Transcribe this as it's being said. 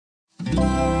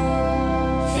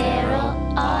Feral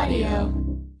Audio.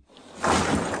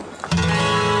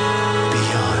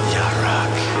 Beyond Yacht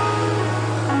Rock.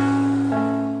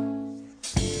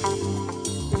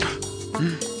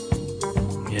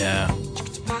 Yeah.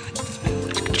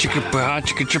 Chicka-pa,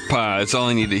 chicka-cha-pa. That's all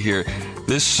I need to hear.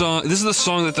 This is the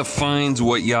song that defines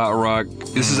what yacht rock.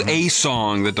 This is a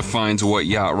song that defines what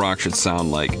yacht rock should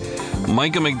sound like.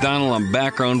 Micah McDonald on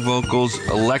background vocals,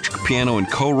 electric piano and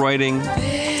co-writing.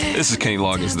 This is Kenny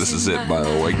Loggins. This is it, by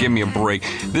the way. Give me a break.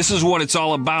 This is what it's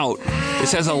all about.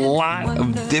 This has a lot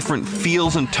of different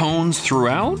feels and tones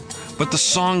throughout, but the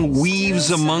song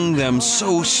weaves among them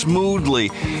so smoothly.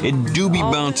 It doobie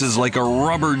bounces like a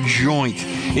rubber joint.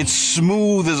 It's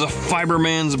smooth as a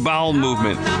Fiberman's bowel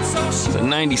movement. It's a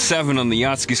 97 on the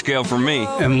Yachtski scale for me.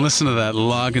 And listen to that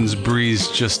Loggins breeze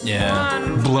just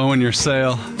blowing your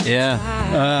sail. Yeah.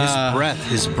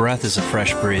 His breath is a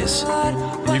fresh breeze.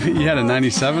 You had a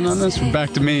 97 on this?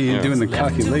 Back to me doing the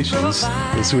calculations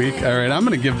this week. All right, I'm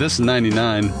going to give this a 99.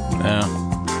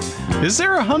 Yeah. Is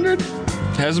there 100?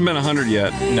 Hasn't been 100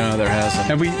 yet. No, there hasn't.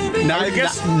 Have we?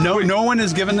 No one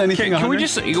has given anything. Can 100? we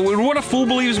just? What a fool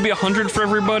believes would be 100 for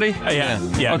everybody? Yeah.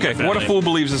 Okay. Definitely. What a fool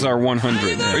believes is our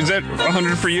 100. Is that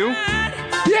 100 for you?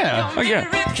 Yeah. Oh yeah.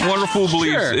 What a fool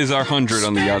believes is our 100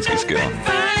 on the Yachtski scale.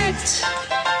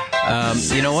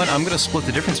 You know what? I'm going to split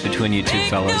the difference between you two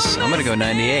fellas. I'm going to go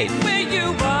 98.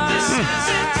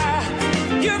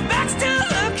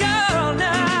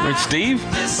 Right, Steve?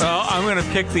 Well, I'm going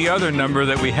to pick the other number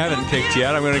that we haven't picked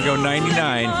yet. I'm going to go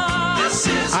 99.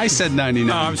 I said 99.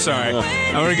 Oh, I'm sorry.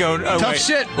 I'm going to go... Tough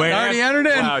shit. Already entered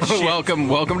in. Wow, shit. Welcome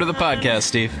to the podcast,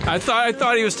 Steve. I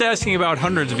thought he was asking about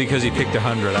hundreds because he picked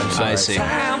 100. I'm sorry. I see.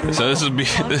 So this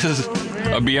is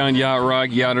a Beyond Yacht Rock,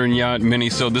 Yachter and Yacht mini.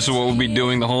 So this is what we'll be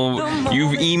doing.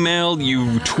 You've emailed,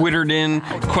 you've Twittered in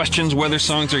questions whether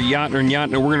songs are yacht or yacht,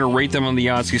 and we're going to rate them on the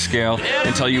Yachtski scale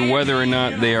and tell you whether or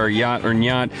not they are yacht or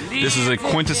yacht. This is a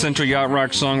quintessential yacht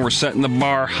rock song. We're setting the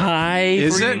bar high.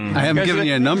 Is it? I haven't given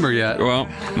you a number yet. Well,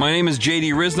 my name is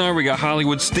J.D. Riznar. We got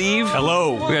Hollywood Steve.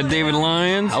 Hello. We got David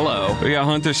Lyons. Hello. We got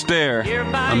Hunter Stare.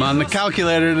 I'm on the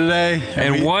calculator today.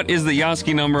 And what is the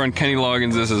Yachtski number on Kenny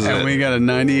Loggins? This is And it. we got a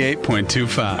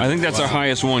 98.25. I think that's our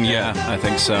highest one yet. I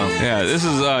think so. Yeah, this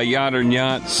is Yacht or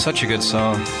Yacht, Such a good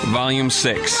song. Volume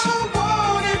 6. Is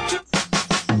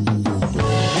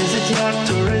it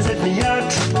yacht or is it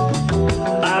yacht?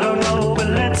 I don't know, but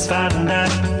let's find out.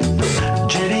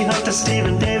 JD, Hunter, Steve,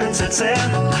 and David set sail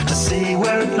to see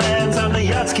where it lands on the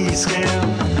Yachtski scale.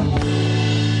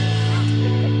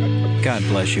 God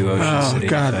bless you, Ocean City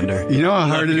Defender. You know how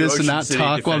hard it is to Ocean not City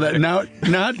talk while that not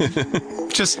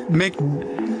just make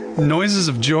noises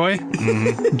of joy,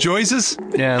 joyses.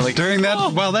 Yeah, like During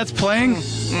that while that's playing,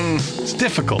 it's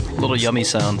difficult. little yummy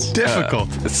sounds. Difficult.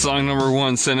 It's song number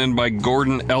 1 sent in by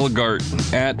Gordon Elgart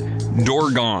at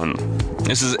Dorgon.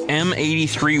 This is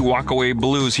M83 Walkaway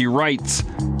Blues. He writes,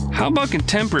 how about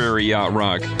contemporary yacht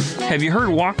rock? Have you heard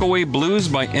Walkaway Blues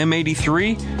by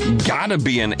M83? Gotta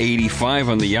be an 85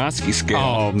 on the Yachtski scale.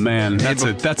 Oh man, that's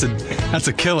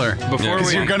a killer.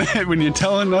 Because you're gonna when you're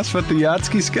telling us what the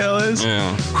Yachtski scale is.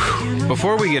 Yeah.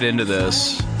 Before we get into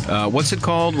this, what's it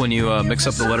called when you mix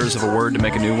up the letters of a word to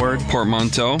make a new word?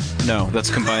 Portmanteau. No, that's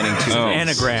combining two. Oh.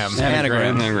 Anagram.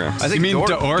 Anagram. Anagram. I think You mean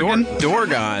Dorgan?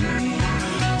 Dorgon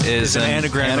is an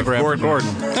anagram of Gordon.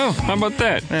 Oh, how about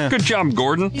that? Yeah. Good job,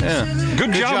 Gordon. Yeah.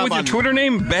 Good job with your on- Twitter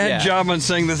name. Bad job on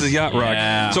saying this is yacht rock.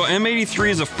 Yeah. So M83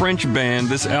 is a French band.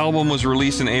 This album was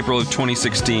released in April of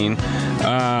 2016.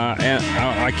 And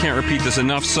I can't repeat this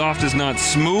enough. Soft is not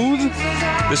smooth.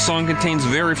 This song contains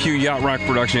very few yacht rock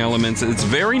production elements. It's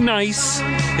very nice.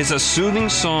 It's a soothing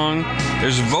song.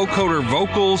 There's vocoder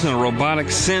vocals and a robotic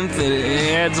synth.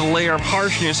 It adds a layer of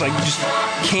harshness. I just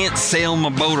can't sail my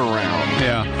boat around.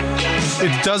 Yeah.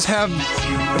 It does have,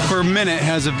 for a minute,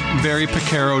 has a very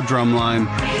Picaro drum line.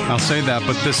 I'll say that,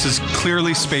 but this is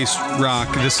clearly space rock.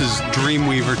 This is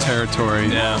Dreamweaver territory.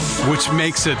 Yeah. Which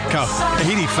makes it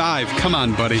 85. Come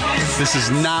on, buddy. This is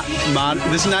not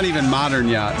This is not even modern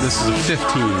yacht. This is a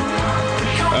 15.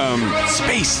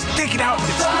 Space. Take it out.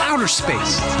 It's outer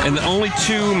space. And the only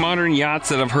two modern yachts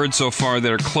that I've heard so far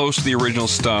that are close to the original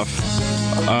stuff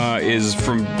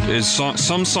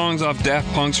some songs off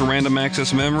Daft Punk's Random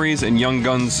Access Memories and Young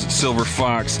Gun's Silver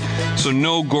Fox. So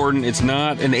no, Gordon, it's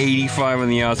not an 85 on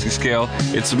the Yachtski scale.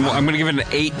 I'm going to give it an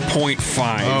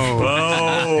 8.5.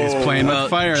 Oh. He's playing with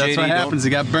fire. That's JD, what happens. He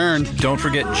got burned. Don't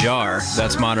forget Jar.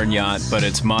 That's modern yacht, but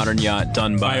it's modern yacht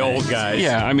done by old guys.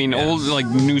 Yeah, I mean, old, like,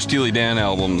 new Steely Dan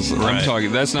albums. Right. I'm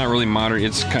talking, that's not really modern.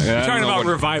 It's kind of, You're talking about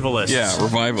revivalists. Yeah,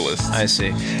 revivalists. I see.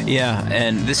 Yeah,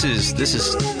 and this is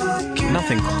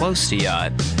nothing close to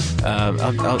yacht.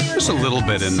 Just a little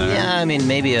bit in there. Yeah, I mean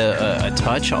maybe a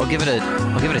touch. I'll give it a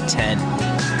 10.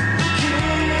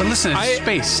 But listen, it's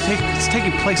space. It's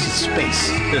taking place in space.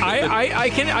 I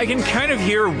can kind of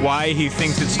hear why he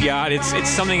thinks it's Yacht. It's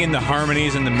something in the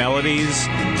harmonies and the melodies.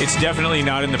 It's definitely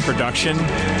not in the production.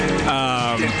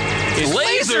 It's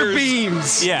Laser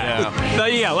beams. Yeah.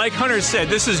 Like Hunter said,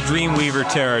 this is Dreamweaver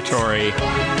territory.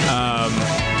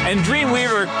 And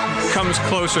Dreamweaver comes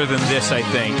closer than this, I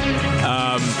think.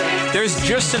 There's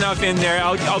just enough in there.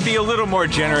 I'll be a little more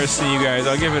generous than you guys.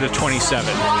 I'll give it a 27.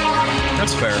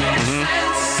 That's fair. Mm-hmm.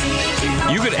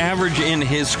 You could average in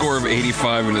his score of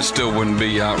 85 and it still wouldn't be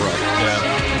Yacht Rock. Yeah.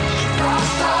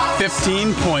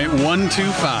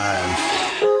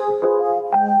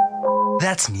 15.125.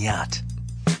 That's Nyacht.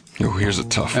 Oh, here's a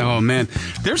tough one. Oh man,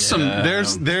 there's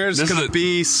gonna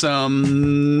be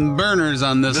some burners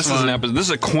on this one. This is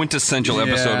a quintessential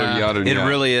episode of Yacht and It Yacht.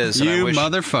 really is. and You I wish,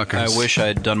 motherfuckers. I wish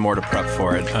I'd done more to prep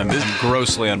for it. I'm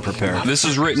grossly unprepared. This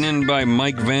is written in by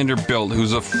Mike Vanderbilt,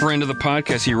 who's a friend of the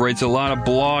podcast. He writes a lot of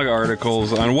blog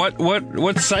articles on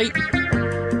what site?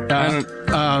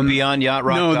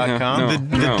 BeyondYachtRock.com.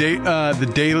 The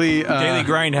Daily Daily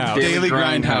Grindhouse. Daily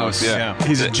Grindhouse. Yeah.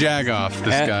 He's a jagoff.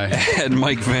 This guy. At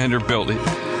Mike Vanderbilt.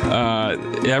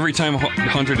 Every time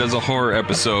Hunter does a horror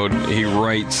episode, he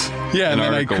writes. Yeah, an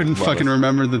man, I article couldn't about fucking it.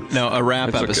 remember the. No, a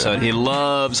rap That's episode. okay. He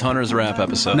loves Hunter's rap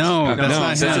episodes. No, No, that's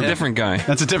that's not a him. different guy.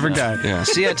 That's a different guy. Yeah.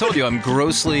 See, I told you I'm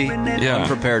grossly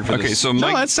unprepared for this. Okay, so No,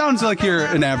 Mike. that sounds like you're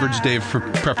an average day for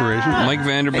preparation. Mike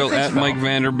Vanderbilt at Mike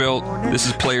Vanderbilt. This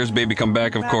is Players Baby Come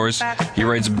Back, of course. He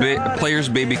writes Players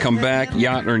Baby Come Back,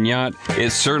 Yacht or Nyacht.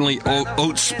 It's certainly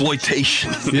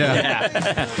oat-sploitation.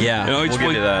 Yeah. Yeah, You know, we'll give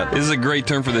you that. This is a great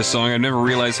term for this song. I've never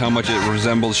realized how much it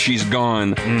resembles She's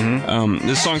Gone.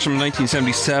 This song's from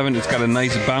 1977. It's got a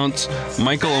nice bounce.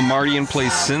 Michael Omartian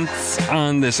plays synths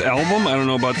on this album. I don't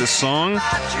know about this song,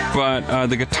 but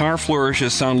the guitar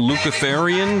flourishes sound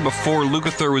Lukatherrian before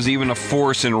Lukather was even a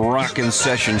force in rock and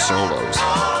session solos.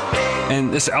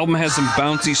 And this album has some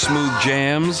bouncy, smooth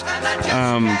jams.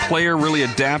 Player really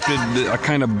adapted a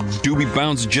kind of doobie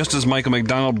bounce just as Michael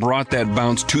McDonald brought that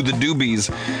bounce to the doobies.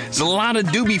 There's a lot of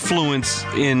doobie fluence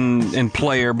in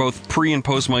Player, both pre and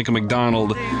post Michael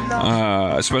McDonald,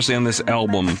 especially on this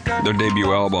album, their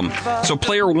debut album. So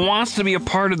Player wants to be a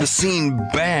part of the scene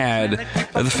bad.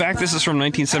 The fact this is from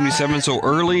 1977, so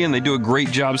early, and they do a great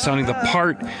job sounding the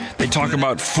part. They talk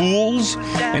about fools,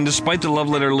 and despite the love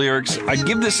letter lyrics, I'd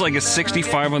give this like a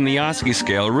 65 on the Yachtski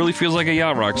scale. It really feels like a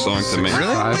Yacht Rock song to me.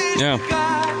 Really? Yeah.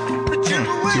 Do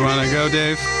you want to go,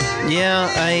 Dave? Yeah,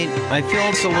 I feel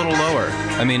it's a little lower.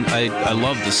 I mean, I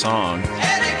love the song.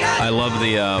 I love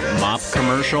the mop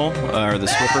commercial, or the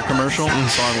Swiffer commercial the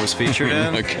song was featured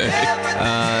in. Okay.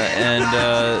 And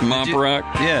Mop Rock.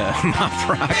 Yeah, Mop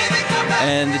Rock.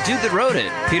 And the dude that wrote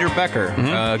it, Peter Becker,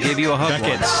 gave you a hug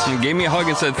once. He gave me a hug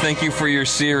and said, "Thank you for your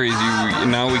series.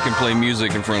 Now we can play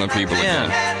music in front of people again."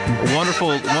 Yeah,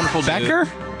 wonderful dude. Becker?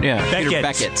 Yeah, Peter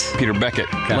Beckett. Beckett. Peter Beckett.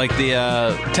 Like the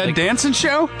Ted Danson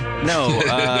show? No,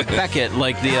 Beckett,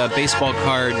 like the baseball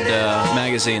card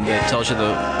magazine that tells you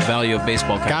the value of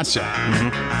baseball cards. Gotcha.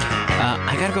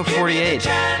 I gotta go 48.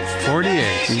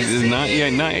 48.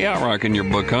 Not Yacht Rock in your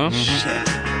book, huh?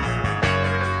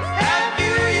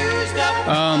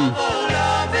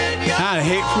 I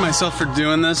hate for myself for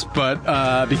doing this, but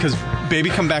because Baby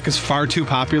Come Back is far too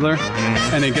popular,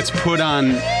 and it gets put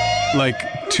on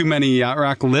like too many Yacht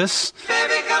Rock lists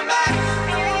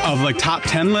of like top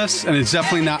 10 lists, and it's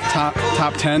definitely not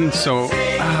top 10. So,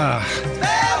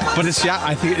 but it's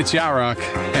I think it's Yacht Rock,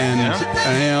 and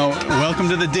you know, welcome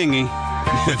to the dinghy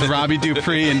with Robbie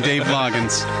Dupree and Dave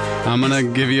Loggins. I'm gonna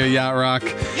give you a Yacht Rock,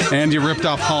 and you ripped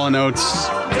off Hall & Oates.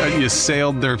 You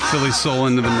sailed their Philly soul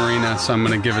into the marina, so I'm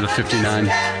gonna give it a 59.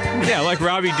 Yeah, like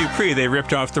Robbie Dupree, they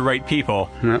ripped off the right people.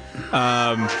 Yep.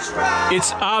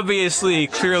 It's obviously,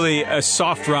 clearly a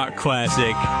soft rock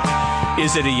classic.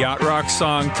 Is it a Yacht Rock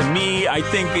song? To me, I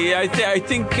think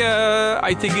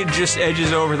it just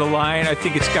edges over the line. I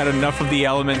think it's got enough of the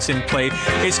elements in play.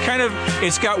 It's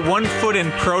got 1 foot in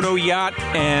proto yacht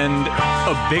and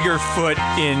a bigger foot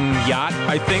in yacht,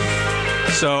 I think.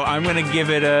 So I'm going to give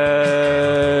it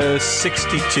a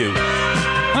 62.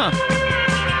 Huh.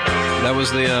 That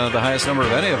was the highest number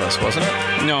of any of us, wasn't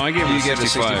it? No, I gave You gave it a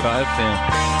 65.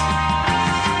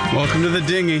 Yeah. Welcome to the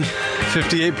dinghy,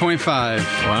 58.5.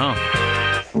 Wow.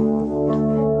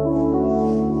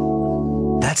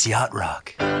 That's Yacht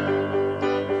Rock.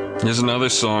 There's another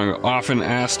song often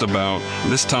asked about,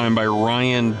 this time by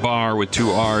Ryan Barr with 2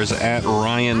 R's at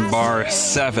Ryan Barr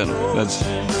 7. That's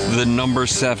the number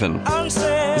 7. This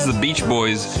is the Beach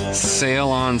Boys' Sail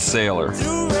on Sailor.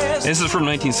 This is from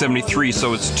 1973,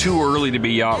 so it's too early to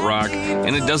be yacht rock,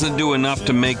 and it doesn't do enough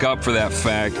to make up for that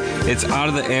fact. It's out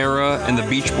of the era, and the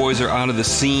Beach Boys are out of the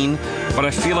scene, but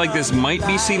I feel like this might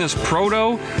be seen as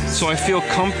proto, so I feel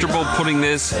comfortable putting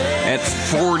this at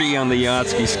 40 on the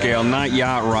Yachtski scale. Not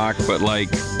yacht rock, but like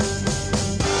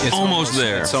It's almost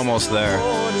there. It's almost there.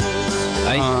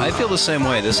 I feel the same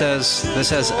way. This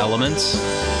has elements.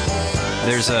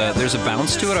 There's a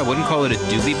bounce to it. I wouldn't call it a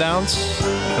doobie bounce,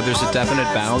 but there's a definite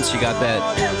bounce. You got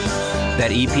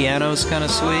that E piano's kind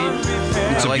of sweet.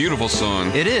 It's a beautiful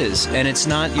song. It is, and it's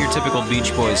not your typical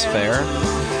Beach Boys fare.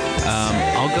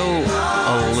 I'll go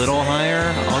a little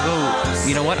higher. I'll go.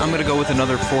 You know what? I'm going to go with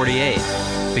another 48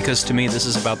 because to me this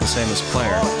is about the same as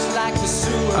Claire.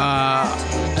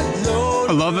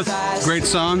 I love it. Great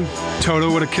song.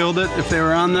 Toto would have killed it if they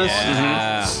were on this.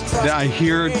 Yeah. I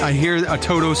hear a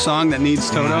Toto song that needs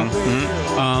Toto.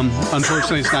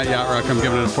 Unfortunately, it's not yacht rock. I'm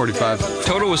giving it a 45.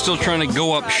 Toto was still trying to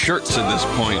go up shirts at this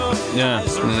point Yeah.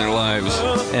 in their lives.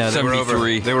 Yeah, they were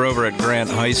 73. They were over at Grant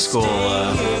High School.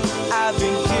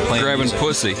 Playing Grabbing music.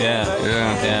 pussy. Yeah,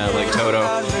 like Toto.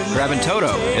 Grabbing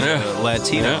Toto in the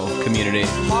Latino community.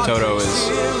 Toto is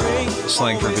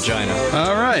slang for vagina.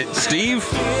 All right. Steve?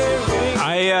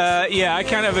 I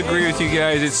kind of agree with you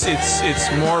guys.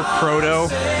 It's more proto.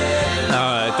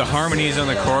 The harmonies on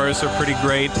the chorus are pretty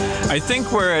great. I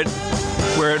think where it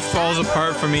falls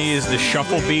apart for me is the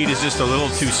shuffle beat is just a little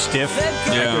too stiff.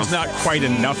 Like, there's not quite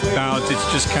enough bounce.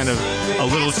 It's just kind of a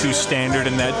little too standard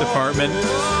in that department.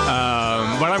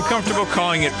 But I'm comfortable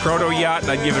calling it proto yacht,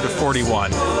 and I'd give it a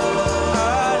 41.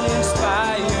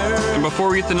 And before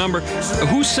we get the number,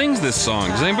 who sings this song?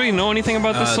 Does anybody know anything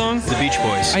about this song? The Beach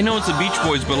Boys. I know it's the Beach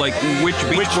Boys, but like which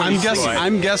Beach Boys?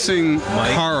 I'm guessing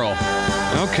Carl.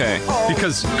 Okay.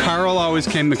 Because Carl always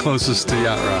came the closest to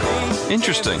yacht rock.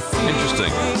 Interesting.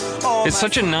 It's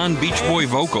such a non-Beach Boy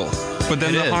vocal, but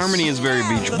then the harmony is very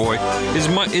Beach Boy. Is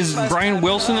Brian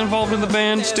Wilson involved in the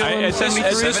band still? At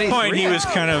this point, he was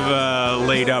kind of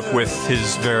laid up with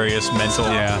his various mental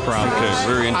problems. Okay,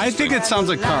 very interesting. I think it sounds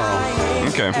like Carl.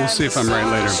 Okay. We'll see if I'm right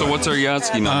later. So what's our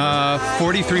Yachtski number?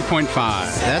 43.5.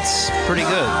 That's pretty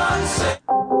good.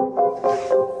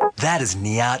 That is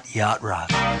Nyacht Yacht Rock.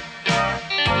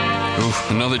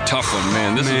 Oof, another tough one,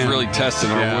 man. This is really testing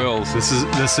our wills. This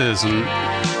is.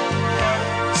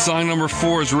 Song number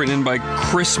 4 is written by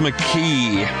Chris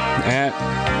McKee at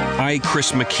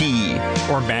Chris McKee.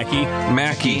 Or Mackie.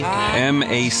 Mackey.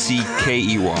 Mackey.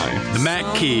 The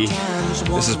Mac Key.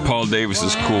 This is Paul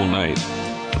Davis's Cool Night.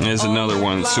 There's another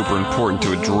one that's super important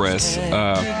to address.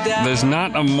 There's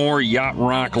not a more yacht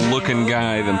rock looking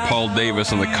guy than Paul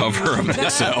Davis on the cover of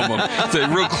this album. It's a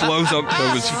real close up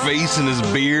of his face and his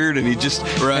beard, and he just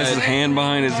has his hand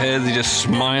behind his head. He's just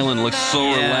smiling, looks so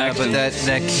relaxed. But that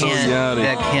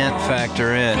can't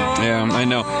factor in. Yeah, I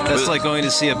know. That's like going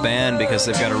to see a band because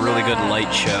they've got a really good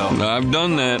light show. I've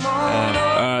done that.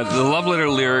 The love letter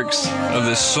lyrics of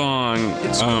this song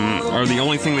are the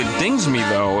only thing that dings me,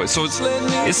 though. So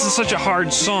it's such a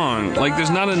hard song. Like, there's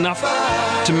not enough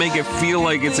to make it feel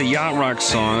like it's a yacht rock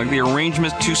song. Like, the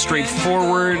arrangement's too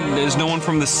straightforward. There's no one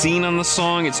from the scene on the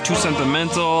song. It's too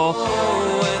sentimental.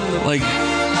 Like,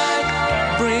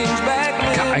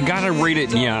 I gotta rate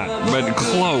it yacht, but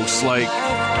close. Like,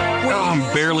 I'm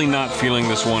barely not feeling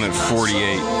this one at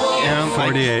 48.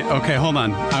 48. Okay, hold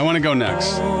on. I want to go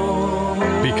next.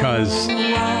 Because,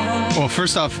 well,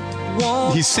 first off,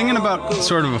 he's singing about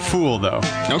sort of a fool, though.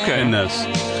 Okay. In this.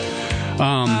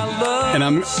 And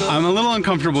I'm a little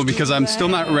uncomfortable because I'm still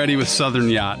not ready with Southern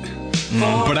Yacht.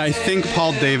 But I think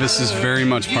Paul Davis is very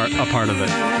much a part of it.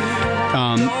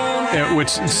 Which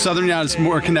Southern Yacht is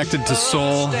more connected to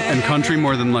soul and country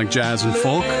more than like jazz and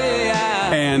folk.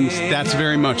 And that's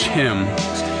very much him.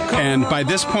 And by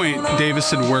this point,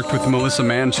 Davis had worked with Melissa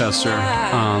Manchester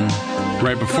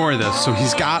right before this. So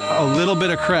he's got a little bit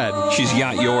of cred. She's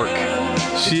Yacht York.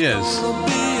 She is.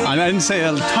 I didn't say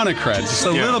a ton of cred, just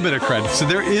a little bit of cred. So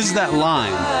there is that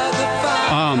line.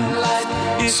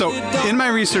 So in my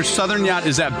research, Southern Yacht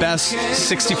is at best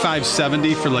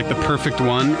 65-70 for like the perfect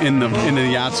one in the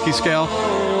Yachtski scale.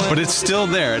 But it's still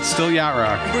there. It's still yacht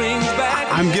rock.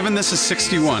 I'm giving this a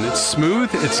 61. It's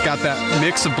smooth. It's got that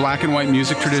mix of black and white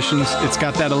music traditions. It's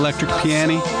got that electric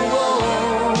piano.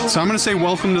 So I'm going to say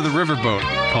welcome to the riverboat,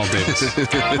 Paul Davis.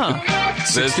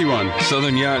 61.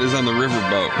 Southern Yacht is on the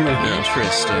riverboat.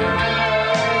 Interesting.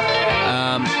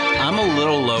 I'm a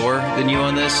little lower than you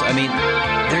on this. I mean,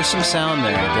 there's some sound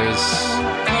there.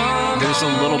 there's a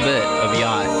little bit of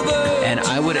yacht, and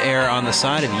I would err on the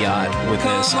side of yacht with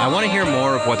this. I want to hear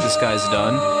more of what this guy's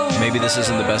done. Maybe this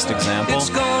isn't the best example,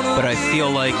 but I feel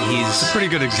like he's Pretty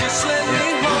good example.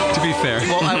 To be fair.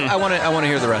 Well, I want to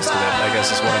hear the rest of it, I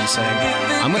guess is what I'm saying.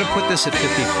 I'm going to put this at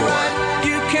 54.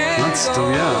 That's still,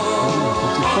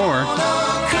 54.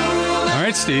 All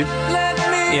right, Steve.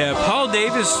 Yeah, Paul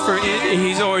Davis,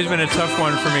 he's always been a tough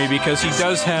one for me because he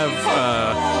does have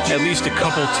at least a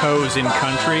couple toes in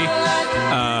country.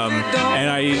 And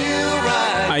I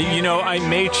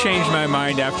may change my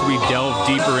mind after we delve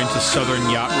deeper into Southern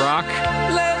yacht rock.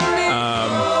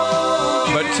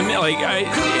 But to me, like,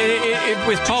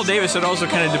 with Paul Davis, it also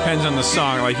kind of depends on the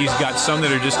song. Like, he's got some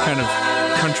that are just kind of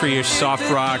country-ish soft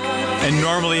rock, and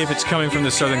normally if it's coming from the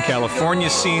Southern California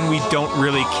scene, we don't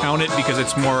really count it because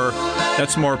that's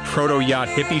more proto-yacht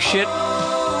hippie shit.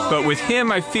 But with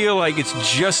him, I feel like it's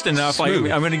just enough. Like,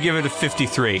 I'm going to give it a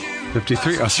 53.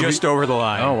 53. Oh, so just over the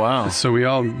line. Oh, wow. So we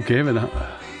all gave it a...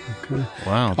 Okay.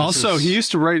 Wow. Also, he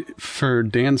used to write for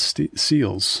Dan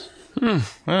Seals. Yeah.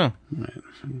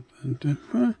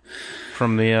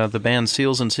 From the band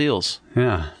Seals and Seals.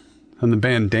 Yeah. From the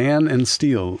band Dan and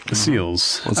Seals. What's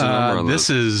the number on this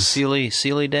is... Sealy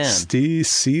Dan.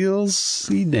 Seals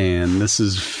Dan. This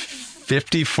is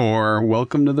 54.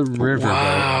 Welcome to the riverboat.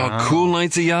 Wow, Cool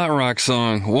Nights of Yacht Rock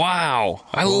song. Wow.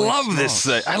 I love this.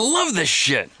 I love this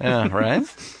shit. Yeah, right?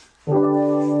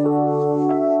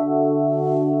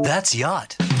 That's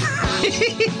Yacht.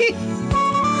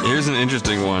 Here's an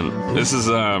interesting one. This is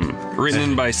written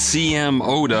in by CM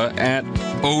Oda at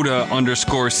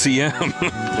Oda_CM.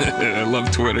 I love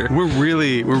Twitter. We're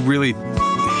really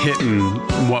hitting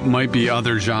what might be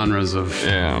other genres of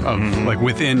like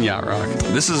within yacht rock.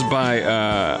 This is by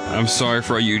I'm sorry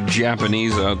for all you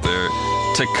Japanese out there,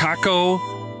 Takako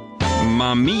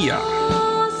Mamiya.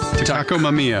 Takako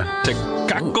Mamiya.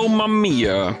 Takako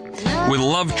Mamiya with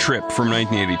Love Trip from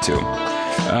 1982.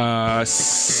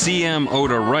 CM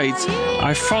Oda writes,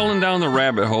 I've fallen down the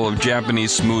rabbit hole of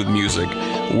Japanese smooth music.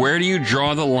 Where do you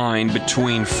draw the line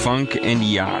between funk and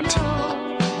yacht?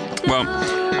 Well,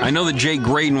 I know that Jay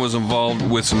Graydon was involved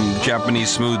with some Japanese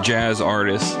smooth jazz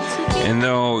artists, and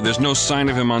though there's no sign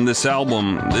of him on this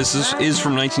album, this is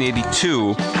from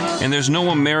 1982, and there's no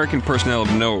American personnel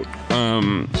of note.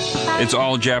 It's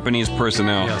all Japanese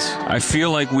personnel. Yes. I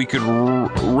feel like we could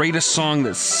rate a song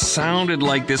that sounded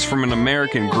like this from an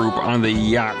American group on the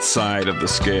yacht side of the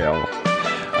scale.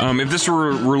 If this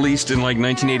were released in like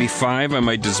 1985, I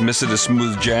might dismiss it as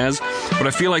smooth jazz, but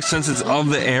I feel like since it's of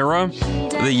the era,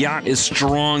 the yacht is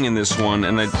strong in this one,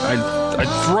 and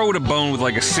I'd throw it a bone with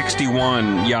like a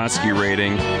 61 Yachtski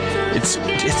rating. It's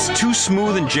too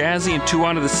smooth and jazzy and too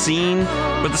out of the scene,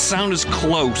 but the sound is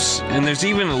close, and there's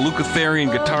even a Luciferian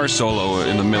guitar solo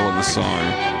in the middle of the song.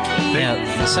 Yeah,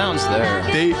 the sound's there.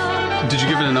 Did you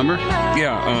give it a number?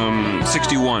 Yeah,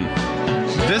 61.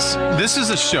 This is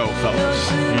a show, fellas.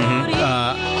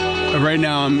 Mm-hmm. Right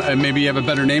now, maybe you have a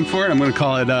better name for it. I'm going to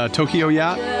call it Tokyo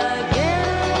Yacht.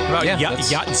 About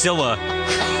Yachtzilla.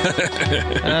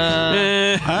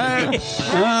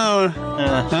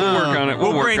 We'll work on it.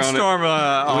 We'll brainstorm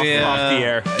off the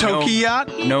air. Tokyo Yacht?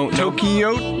 No.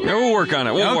 Tokyo? Yeah, we'll work on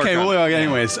it.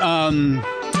 Anyways,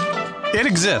 it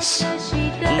exists.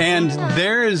 And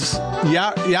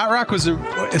yacht rock was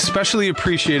especially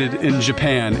appreciated in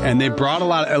Japan, and they brought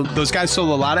those guys sold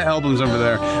a lot of albums over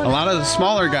there. A lot of the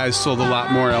smaller guys sold a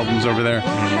lot more albums over there,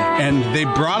 and they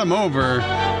brought them over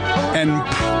and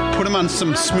put them on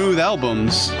some smooth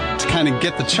albums to kind of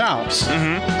get the chops.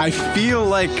 I feel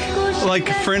like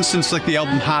for instance, like the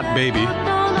album Hot Baby.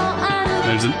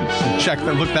 There's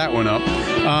look that one up.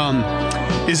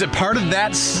 Is it part of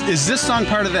that? Is this song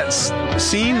part of that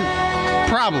scene?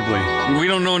 Probably. We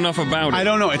don't know enough about it. I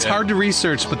don't know. It's hard to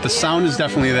research, but the sound is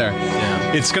definitely there.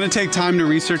 Yeah. It's going to take time to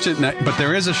research it, but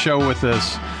there is a show with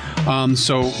this.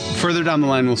 So further down the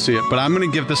line, we'll see it. But I'm going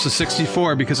to give this a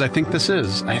 64 because I think this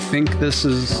is.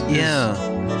 Yeah.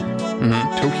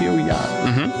 Tokyo Yacht.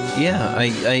 Yeah,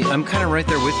 I'm kind of right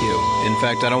there with you. In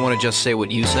fact, I don't want to just say what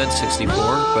you said, 64,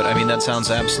 but I mean, that sounds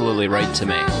absolutely right to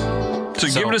me. So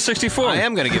give it a 64. I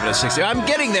am going to give it a 60. I'm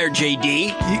getting there,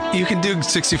 JD. You can do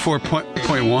 64.1 if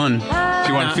you want to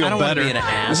feel I don't better. Want to be an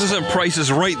ass. This isn't Price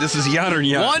is Right. This is Yacht or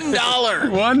Yacht. $1.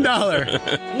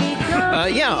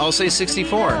 $1. Yeah, I'll say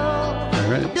 64. All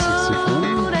right, 64.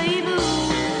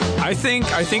 I think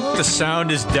the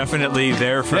sound is definitely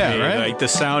there for me. Right? Like, the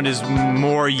sound is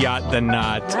more yacht than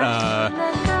not.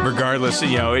 Regardless,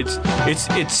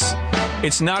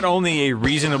 it's not only a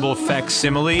reasonable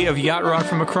facsimile of yacht rock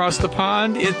from across the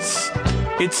pond. It's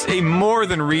a more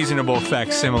than reasonable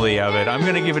facsimile of it. I'm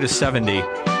going to give it a 70.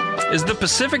 Is the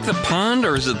Pacific the pond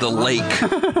or is it the lake?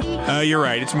 You're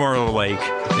right. It's more of a lake.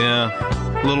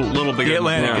 Yeah. Little bigger. The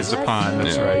Atlantic than is the pond.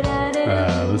 That's Yeah. right.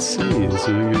 Let's see. So we're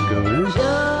going to go in.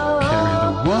 Carry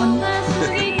the one.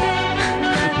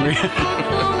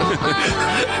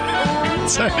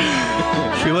 Sorry.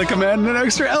 I feel like I'm adding an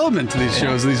extra element to these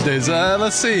shows these days.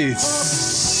 Let's see.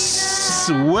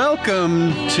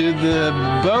 Welcome to the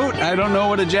boat. I don't know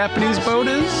what a Japanese boat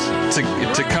is.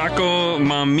 Takako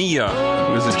Mamiya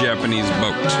is a Japanese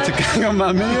boat. Takako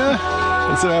Mamiya.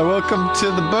 So welcome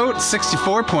to the boat,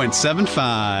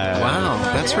 64.75. Wow,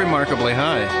 that's remarkably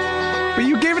high. But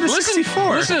you gave it a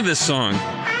 64. Listen to this song.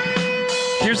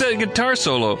 Here's that guitar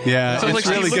solo. Yeah, Sounds it's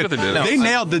like really Steve good. Lukather did. They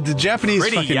nailed it. The Japanese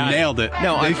Pretty fucking yachty. nailed it.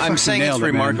 No, They I'm fucking saying it's nailed it,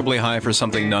 man. remarkably high for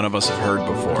something none of us have heard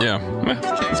before. Yeah,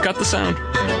 it's got the sound.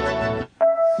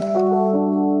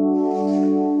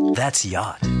 That's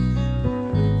Yacht.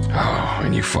 Oh,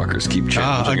 and you fuckers keep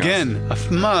challenging us.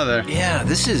 Again, mother. Yeah,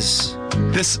 this.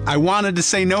 I wanted to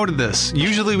say no to this.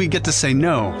 Usually we get to say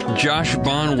no. Josh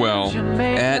Bonwell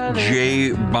at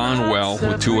J Bonwell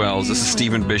with 2 L's. This is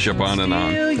Stephen Bishop on and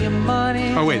on.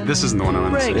 Oh wait, this isn't the one I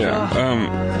wanted to say.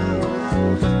 Yeah.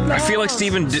 I feel like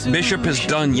Stephen Bishop has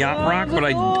done yacht rock, but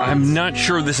I'm not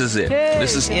sure this is it.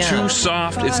 This is too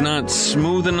soft. It's not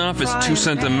smooth enough. It's too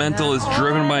sentimental. It's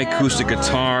driven by acoustic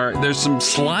guitar. There's some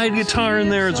slide guitar in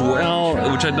there as well,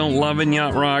 which I don't love in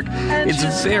yacht rock. It's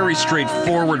a very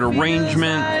straightforward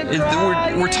arrangement.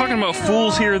 We're talking about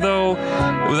fools here, though,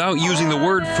 without using the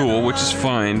word fool, which is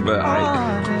fine, but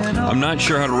I'm not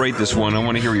sure how to rate this one. I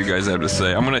want to hear what you guys have to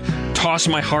say. I'm going to toss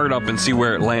my heart up and see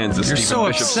where it lands, as You're Stephen so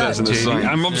Bishop upset, says in this song. JD.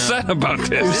 I'm upset about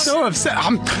this. You're so upset.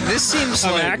 This seems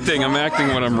I'm like acting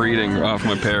what I'm reading off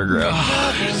my paragraph.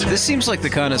 this seems like the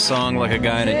kind of song like a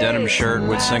guy in a denim shirt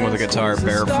would sing with a guitar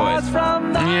barefoot,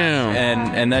 Yeah.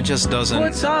 and that just doesn't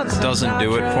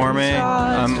do it for me.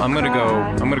 I'm gonna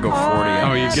go 40.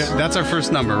 Oh, that's our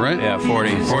first number, right? Yeah,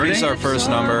 40. 40 is our first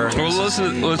number. Well,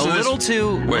 listen A to little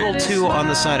this. too on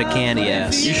the side of candy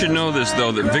ass. You should know this,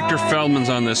 though, that Victor Feldman's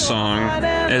on this song,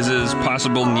 as is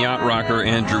possible yacht rocker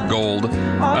Andrew Gold.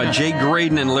 Jay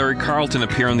Graydon and Larry Carlton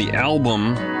appear on the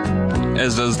album,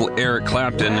 as does Eric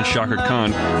Clapton and Shaka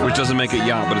Khan, which doesn't make it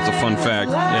yacht, but it's a fun fact.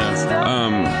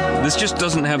 Yeah. This just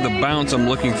doesn't have the bounce I'm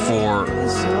looking for,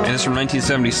 and it's from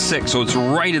 1976, so it's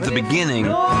right at the beginning,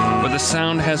 but the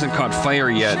sound hasn't caught fire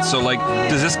yet. So, like,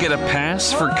 does this get a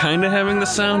pass for kind of having the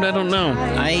sound? I don't know.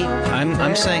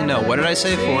 I'm saying no. What did I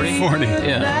say? 40? 40.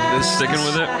 Yeah. Sticking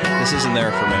with it? This isn't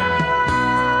there for me.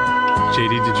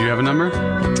 JD, did you have a number?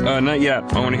 Not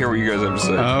yet. I want to hear what you guys have to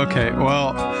say. Okay,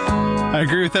 well, I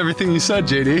agree with everything you said,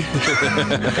 JD.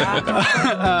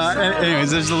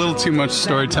 Anyways, there's a little too much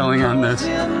storytelling on this.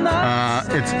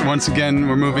 It's once again,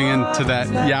 we're moving into that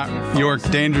York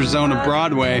danger zone of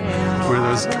Broadway, where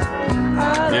those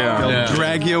they'll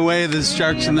drag you away. The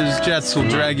sharks and the jets will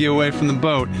drag you away from the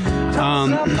boat.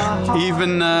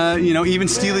 Even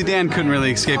Steely Dan couldn't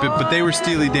really escape it, but they were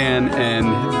Steely Dan, and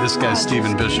this guy's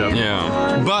Stephen Bishop.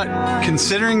 Yeah. But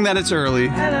considering that it's early,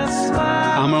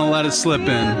 I'm gonna let it slip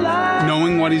in,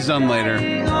 knowing what he's done later.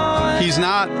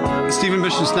 Stephen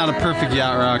Bishop's not a perfect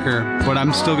yacht rocker, but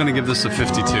I'm still gonna give this a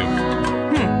 52.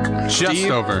 Just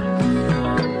over.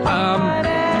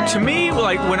 To me,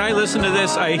 like when I listen to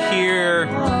this, I hear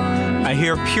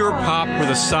pure pop with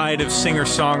a side of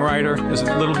singer-songwriter. There's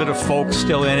a little bit of folk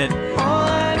still in it.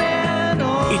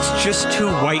 It's just too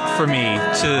white for me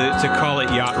to call it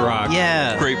yacht rock.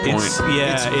 Yeah. Great point. It's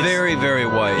very, very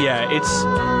white. Yeah,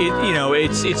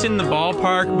 it's in the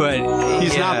ballpark, but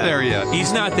He's not there yet.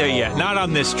 He's not there yet. Not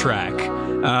on this track.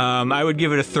 I would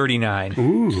give it a 39.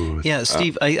 Ooh. Yeah,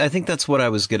 Steve, I think that's what I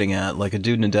was getting at. Like a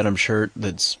dude in a denim shirt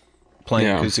that's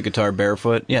playing acoustic guitar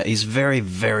barefoot. Yeah, he's very,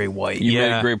 very white. You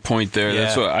made a great point there.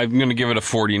 That's what I'm going to give it a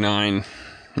 49.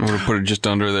 I'm going to put it just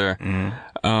under there.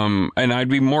 And I'd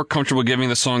be more comfortable giving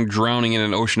the song Drowning in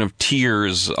an Ocean of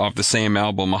Tears off the same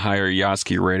album a higher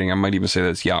Yachtski rating. I might even say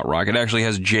that's yacht rock. It actually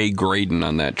has Jay Graydon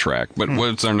on that track. But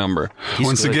what's our number?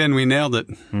 Once again, we nailed it.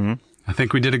 I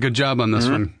think we did a good job on this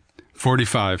one.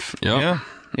 45. Yep.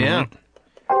 Yeah.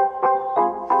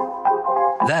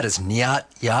 That is Nyacht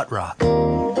Yacht Rock.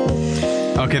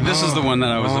 Okay, this is the one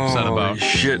that I was upset about.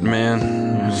 Shit,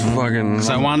 man. It's fucking. Because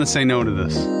I want to say no to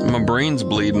this. My brain's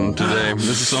bleeding today.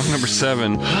 This is song number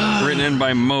 7, written in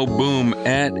by Mo Boom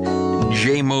at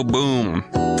J-Mo Boom.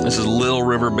 This is Little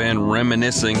River Band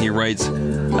reminiscing. He writes,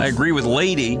 I agree with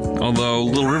Lady, although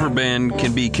Little River Band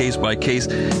can be case by case.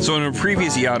 So in a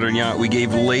previous Yacht on Yacht, we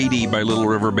gave Lady by Little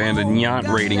River Band a Yacht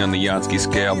rating on the Yachtski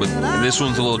scale, but this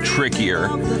one's a little trickier.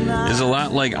 It's a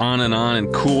lot like On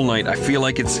and Cool Night. I feel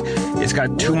like it's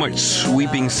got too much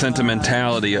sweeping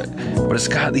sentimentality, but it's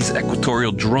got these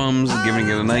equatorial drums giving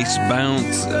it a nice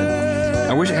bounce.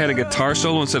 I wish it had a guitar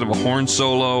solo instead of a horn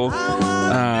solo,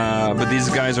 but these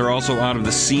guys are also out of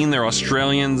the scene. They're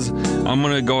Australians. I'm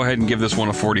going to go ahead and give this one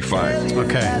a 45.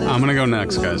 Okay, I'm going to go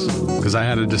next, guys, because I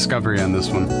had a discovery on this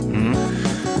one.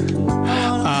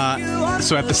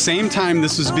 So at the same time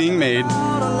this was being made,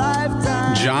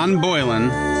 John Boylan,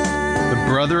 the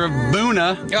brother of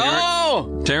Boona.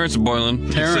 Oh! Terrence Boylan.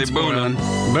 Terrence Say Boona.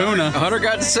 Boona. Hunter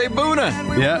got to say Boona.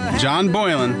 Yeah, John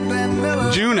Boylan.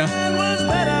 Juna.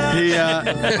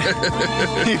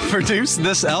 He produced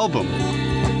this album.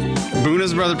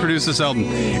 Boona's brother produced this album,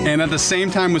 and at the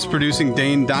same time was producing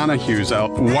Dane Donahue's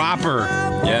whopper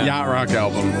Yacht Rock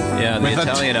album. Yeah, the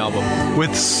Italian album.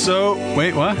 Wait,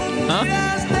 what? Huh?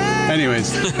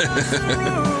 Anyways,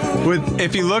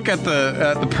 if you look at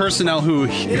the personnel who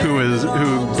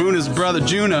Boona's brother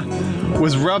Juna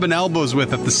was rubbing elbows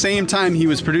with at the same time he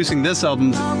was producing this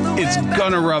album, it's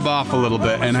gonna rub off a little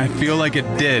bit, and I feel like it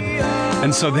did.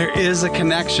 And so there is a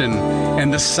connection,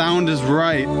 and the sound is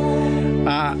right.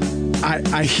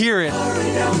 I hear it,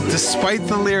 despite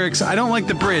the lyrics. I don't like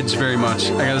the bridge very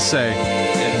much, I gotta say.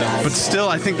 But still,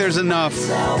 I think there's enough.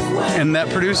 And that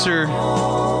producer,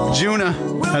 Juna,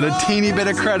 had a teeny bit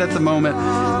of credit at the moment.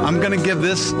 I'm gonna give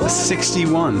this a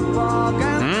 61.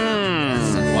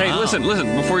 Hey, listen,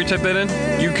 before you type that in,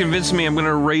 you convinced me I'm going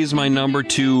to raise my number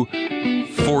to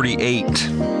 48.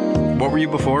 What were you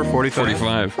before?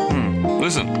 45? 45.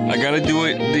 Listen, I got to do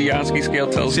it. The Yachtski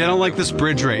scale tells See, me. I don't like this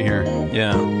bridge right here.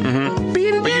 Yeah.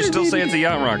 But you still say it's a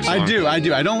Yacht Rock song. I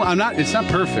do. I'm not, it's not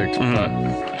perfect, but.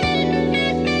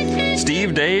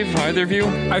 Steve, Dave, either of you?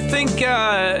 I think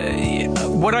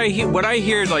what I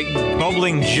hear like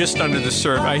bubbling just under the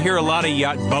surface. I hear a lot of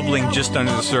Yacht bubbling just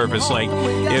under the surface. Like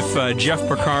if Jeff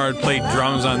Picard played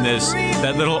drums on this,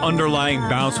 that little underlying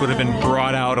bounce would have been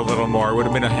brought out a little more. It would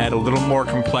have had a little more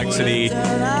complexity.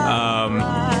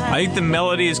 I think the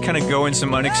melody is kind of going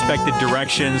some unexpected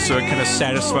directions, so it kind of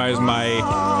satisfies my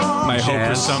hope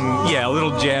for some, a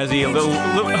little jazzy,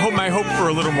 my hope for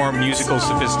a little more musical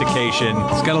sophistication.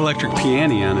 It's got electric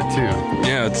piano on it too.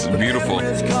 Yeah, it's beautiful.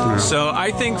 So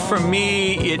I think for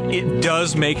me, it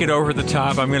does make it over the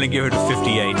top. I'm going to give it a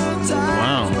 58.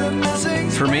 Wow.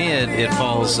 For me, it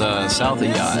falls south of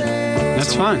Yacht.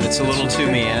 That's fine. It's a little too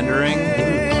meandering.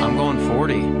 I'm going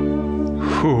 40.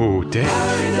 Ooh, Dave.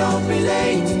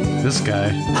 This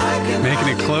guy making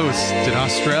it close. Did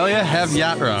Australia have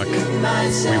Yacht Rock? We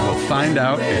will find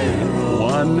out in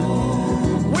one.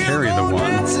 Carry the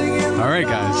one. All right,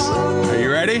 guys. Are you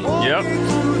ready? Yep.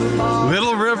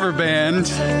 Little River Band.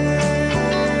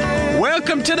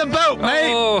 Welcome to the boat,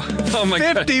 mate. Oh my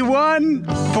God.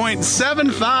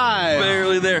 51.75.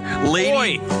 Barely there.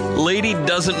 Lady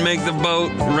doesn't make the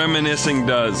boat. Reminiscing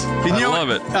does. And I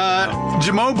love it.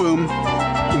 J-Mo Boom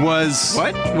was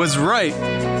right.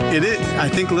 It is. I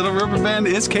think Little River Band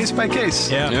is case by case.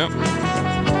 Yeah. Yep.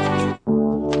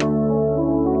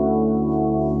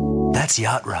 That's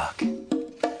Yacht Rock.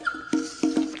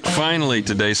 Finally,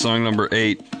 today, song number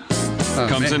 8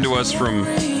 comes into us from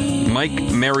Mike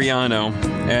Mariano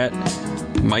at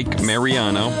Mike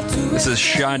Mariano. This is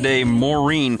Sade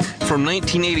Maureen from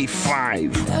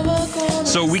 1985.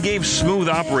 So we gave Smooth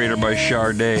Operator by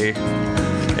Sade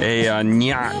a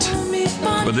Nyacht.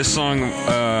 But this song,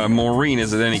 Maureen,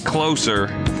 is it any closer?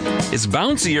 It's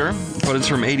bouncier, but it's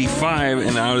from 85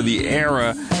 and out of the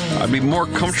era. I'd be more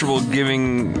comfortable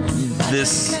giving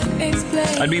this...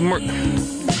 I'd be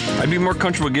more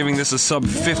comfortable giving this a sub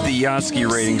 50 Yachtski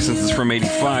rating since it's from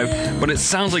 85, but it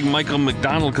sounds like Michael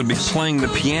McDonald could be playing the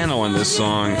piano on this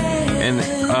song, and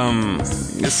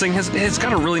this thing it's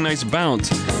got a really nice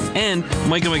bounce. And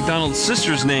Michael McDonald's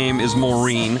sister's name is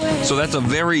Maureen, so that's a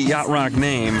very Yacht Rock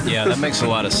name. Yeah, that makes a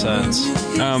lot of sense.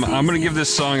 I'm going to give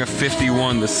this song a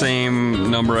 51, the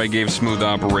same number I gave Smooth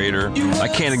Operator. I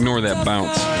can't ignore that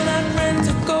bounce.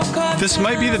 This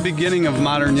might be the beginning of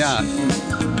Modern Yacht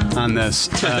on this.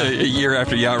 A year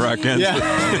after Yacht Rock ends. Yeah.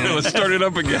 Let's start it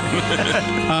up again.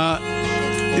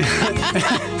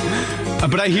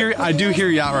 But I do hear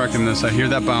Yacht Rock in this. I hear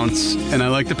that bounce, and I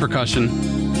like the percussion.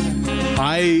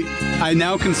 I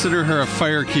now consider her a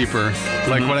firekeeper,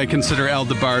 like what I consider Al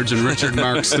DeBarge and Richard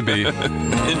Marx to be.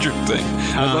 Interesting.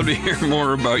 I'd love to hear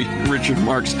more about Richard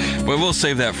Marx, but we'll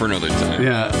save that for another time.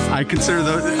 Yeah, I consider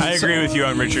those. I agree with you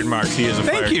on Richard Marx. He is a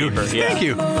firekeeper. Yeah. Thank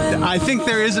you. I think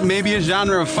there is maybe a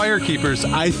genre of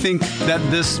firekeepers. I think that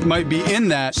this might be in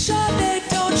that.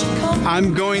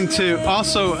 I'm going to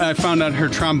also. I found out her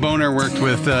tromboner worked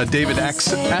with David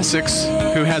Essex,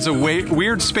 who has a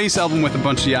weird space album with a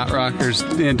bunch of yacht rockers.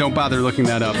 And don't bother looking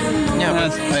that up. Yeah,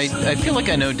 but I feel like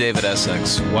I know David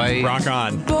Essex. Why? Rock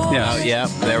on. Yeah. Yeah,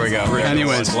 there we go.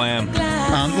 Anyways. Slam.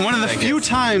 One of the few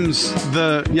times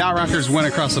the yacht rockers went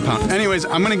across the pond. Anyways,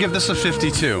 I'm going to give this a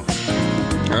 52.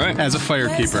 All right. As a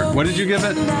firekeeper. What did you give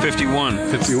it? 51.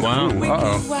 51. Wow.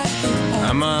 Uh-oh.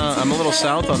 I'm a little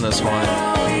south on this one.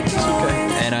 It's okay.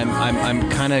 And I'm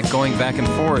kind of going back and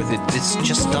forth. It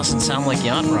just doesn't sound like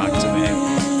yacht rock to me.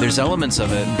 There's elements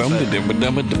of it. But,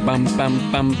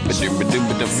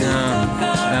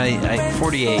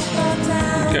 48.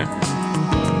 Okay.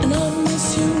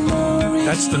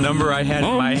 That's the number I had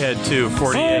in my head, too,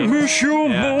 48. I miss you,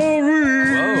 Yeah. Maury.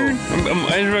 Whoa.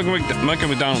 I recommend Michael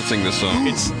McDonald sing this song.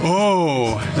 This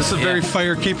is a very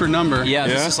firekeeper number. Yeah,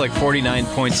 this is like 49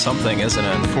 point something, isn't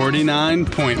it?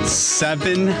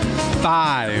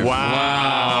 49.75.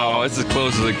 Wow, it's as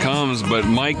close as it comes. But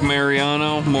Mike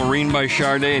Mariano, Maureen by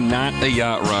Sade, not a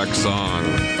yacht rock song.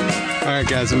 All right,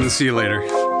 guys, I'm going to see you later.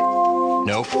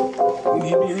 Nope. You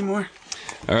need me anymore?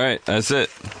 All right, that's it.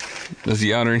 That's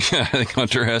the outer. I think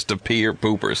Hunter has to pee or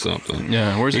poop or something.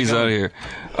 Yeah, where's he He's going? out of here.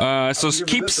 So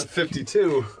keep.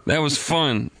 52. That was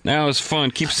fun.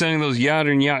 Keep sending those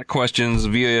yacht questions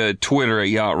via Twitter at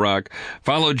Yacht Rock.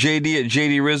 Follow JD at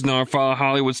JD Riznar. Follow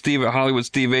Hollywood Steve at Hollywood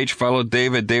Steve H. Follow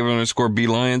Dave at David_B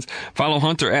Lyons. Follow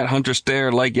Hunter at Hunter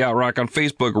Stare. Like Yacht Rock on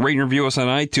Facebook. Rate and review us on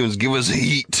iTunes. Give us a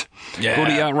heat. Yeah. Go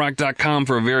to yachtrock.com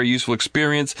for a very useful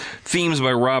experience. Themes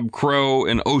by Rob Crow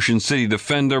and Ocean City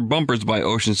Defender. Bumpers by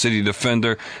Ocean City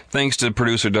Defender. Thanks to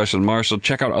producer Dustin Marshall.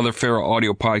 Check out other Pharaoh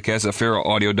Audio podcasts at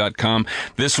pharaohaudio.com.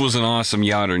 This was an awesome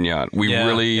yacht. Yeah,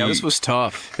 this was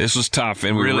tough. This was tough,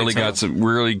 and we really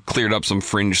cleared up some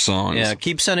fringe songs. Yeah,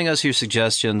 keep sending us your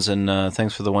suggestions, and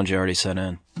thanks for the ones you already sent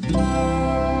in.